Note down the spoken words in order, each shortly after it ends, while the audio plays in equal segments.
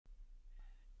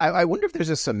I wonder if there's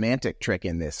a semantic trick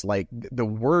in this, like the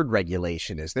word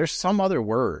regulation. Is there some other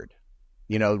word?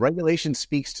 Regulation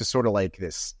speaks to sort of like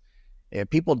this.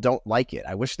 People don't like it.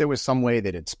 I wish there was some way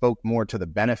that it spoke more to the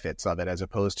benefits of it as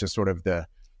opposed to sort of the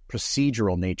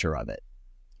procedural nature of it.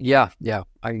 Yeah.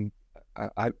 I'm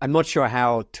not sure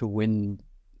how to win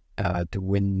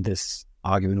this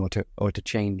argument or to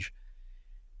change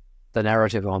the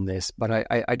narrative on this, but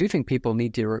I do think people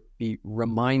need to be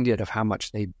reminded of how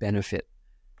much they benefit.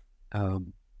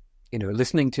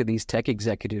 Listening to these tech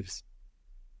executives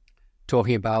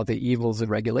talking about the evils of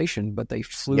regulation, but they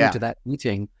flew to that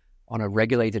meeting on a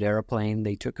regulated airplane.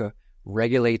 They took a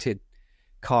regulated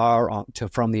car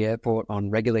from the airport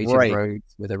on regulated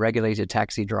roads with a regulated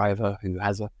taxi driver who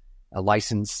has a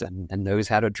license and knows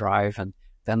how to drive. And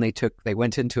then they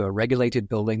went into a regulated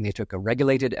building. They took a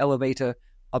regulated elevator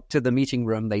up to the meeting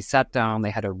room. They sat down.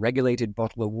 They had a regulated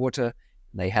bottle of water.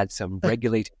 They had some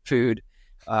regulated food.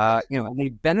 And they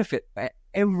benefit at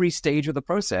every stage of the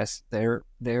process.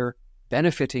 They're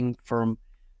benefiting from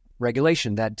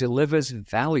regulation that delivers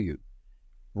value,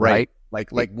 right? Like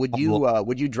would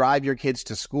you drive your kids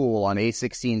to school on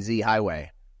A16Z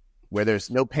highway where there's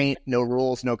no paint, no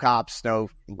rules, no cops, no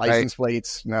license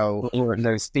plates, no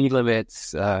speed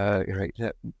limits, right?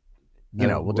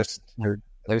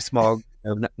 No smog,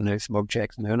 no smog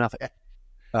checks, no nothing.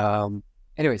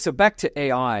 Anyway, so back to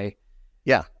AI.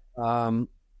 Yeah.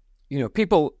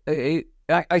 People.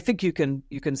 I think you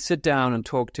can sit down and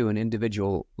talk to an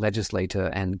individual legislator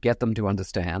and get them to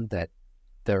understand that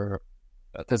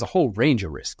there's a whole range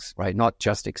of risks, right? Not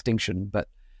just extinction, but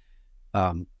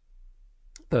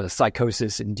the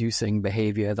psychosis-inducing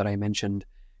behavior that I mentioned.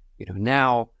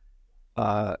 Now,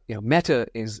 Meta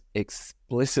is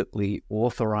explicitly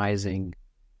authorizing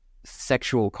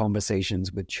sexual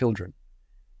conversations with children.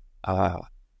 I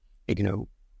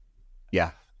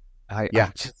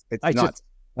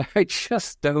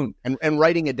just don't. And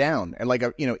writing it down and like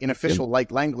in official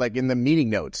language, like in the meeting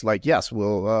notes, like yes,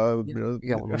 we'll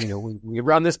we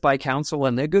run this by council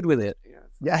and they're good with it.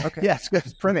 Yeah, okay. Yes, good.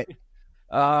 Print it.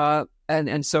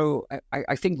 And so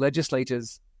I think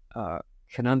legislators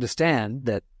can understand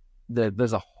that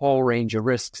there's a whole range of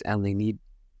risks, and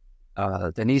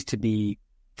there needs to be,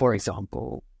 for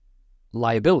example,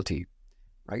 liability,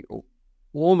 right?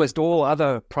 Almost all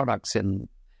other products in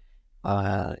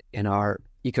our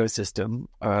ecosystem,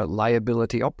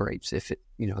 liability operates. If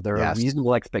there are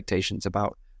reasonable expectations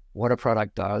about what a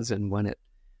product does, and when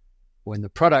the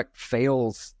product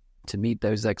fails to meet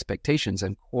those expectations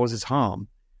and causes harm,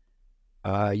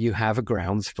 you have a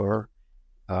grounds for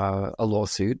a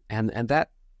lawsuit, and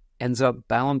that ends up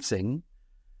balancing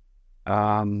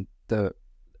the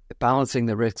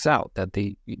risks out.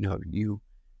 That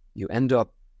you end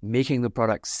up making the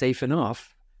product safe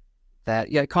enough that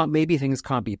maybe things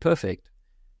can't be perfect,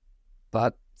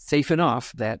 but safe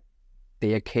enough that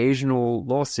the occasional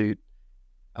lawsuit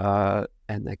and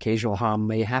the occasional harm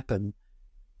may happen,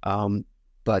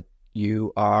 but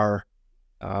you're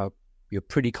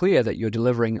pretty clear that you're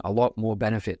delivering a lot more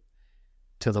benefit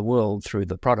to the world through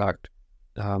the product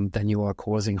than you are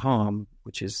causing harm,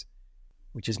 which is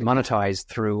monetized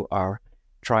through our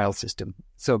trial system.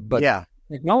 So, but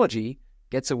technology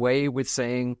gets away with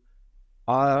saying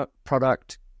our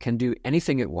product can do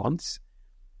anything it wants.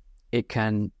 It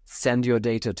can send your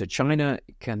data to China.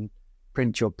 It can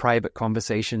print your private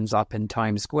conversations up in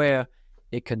Times Square.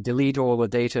 It can delete all the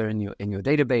data in your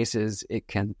databases. It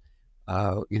can,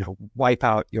 wipe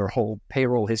out your whole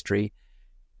payroll history.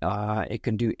 It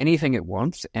can do anything it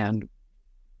wants, and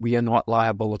we are not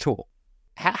liable at all.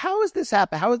 How is this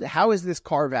happen? How is this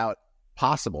carve out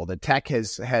possible? The tech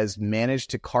has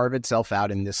managed to carve itself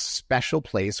out in this special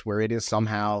place where it is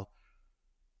somehow,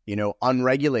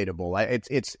 unregulatable.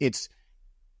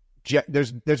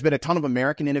 There's been a ton of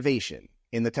American innovation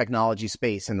in the technology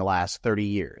space in the last 30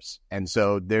 years. And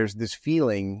so there's this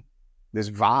feeling, this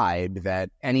vibe that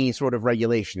any sort of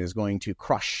regulation is going to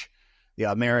crush the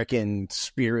American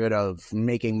spirit of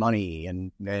making money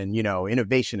and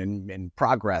innovation and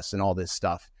progress and all this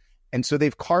stuff. And so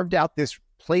they've carved out this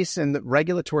place in the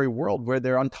regulatory world where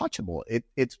they're untouchable.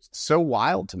 It's so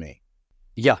wild to me.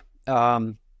 Yeah.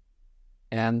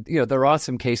 And, there are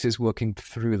some cases working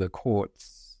through the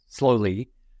courts slowly.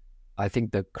 I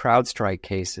think the CrowdStrike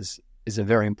case is a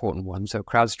very important one. So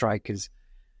CrowdStrike is a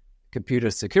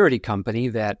computer security company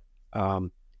that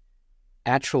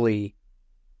actually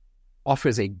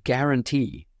offers a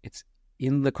guarantee. It's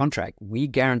in the contract. We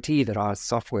guarantee that our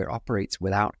software operates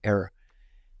without error.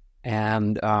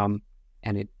 And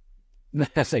it,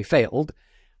 as they failed,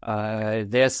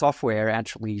 their software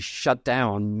actually shut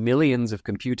down millions of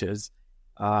computers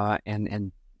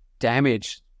and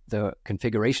damaged the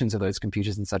configurations of those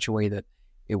computers in such a way that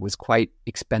it was quite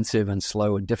expensive and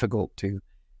slow and difficult to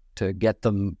get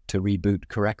them to reboot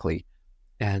correctly.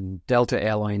 And Delta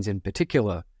Airlines in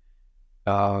particular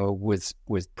was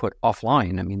put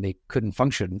offline. I mean, they couldn't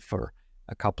function for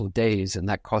a couple of days, and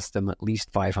that cost them at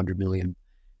least $500 million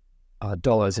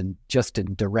in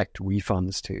direct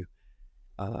refunds to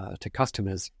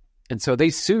customers. And so they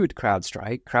sued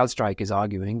CrowdStrike. CrowdStrike is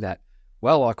arguing that,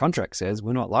 well, our contract says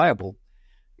we're not liable,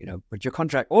 but your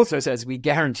contract also says we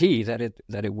guarantee that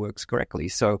it works correctly.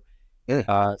 So,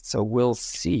 so we'll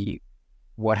see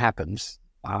what happens,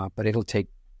 but it'll take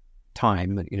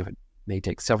time. It may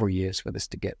take several years for this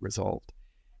to get resolved.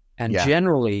 And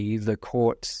generally, the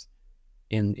courts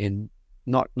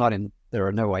there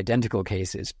are no identical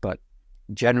cases, but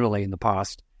generally in the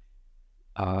past,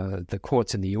 the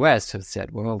courts in the U.S. have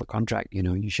said, well, the contract,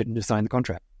 you shouldn't have signed the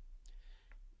contract.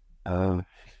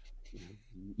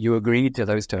 You agreed to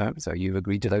those terms, so you've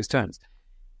agreed to those terms.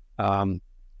 I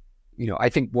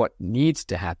think what needs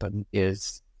to happen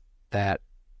is that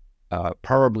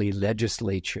probably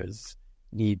legislatures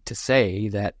need to say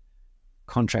that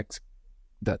contracts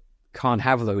that can't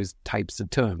have those types of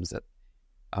terms,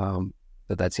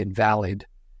 that's invalid.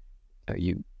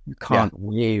 You can't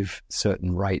waive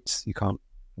certain rights. You can't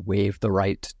waive the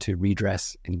right to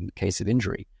redress in case of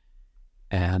injury.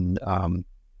 And I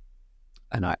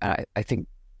think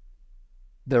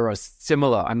there are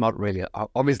similar. I'm not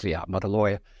a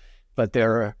lawyer, but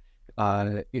there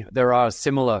are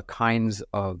similar kinds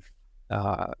of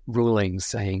rulings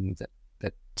saying that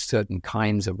certain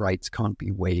kinds of rights can't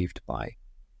be waived by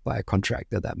a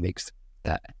contract, that makes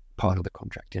that part of the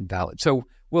contract invalid. So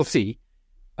we'll see.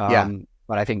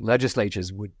 But I think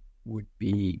legislatures would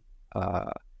be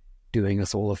doing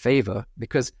us all a favor,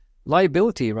 because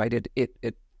liability, right?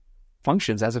 It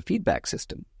functions as a feedback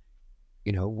system.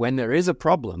 When there is a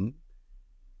problem,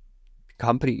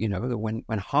 company,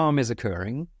 when harm is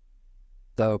occurring,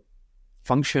 the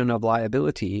function of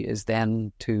liability is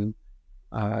then to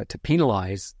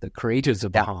penalize the creators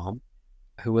of the harm,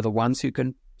 who are the ones who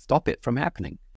can stop it from happening.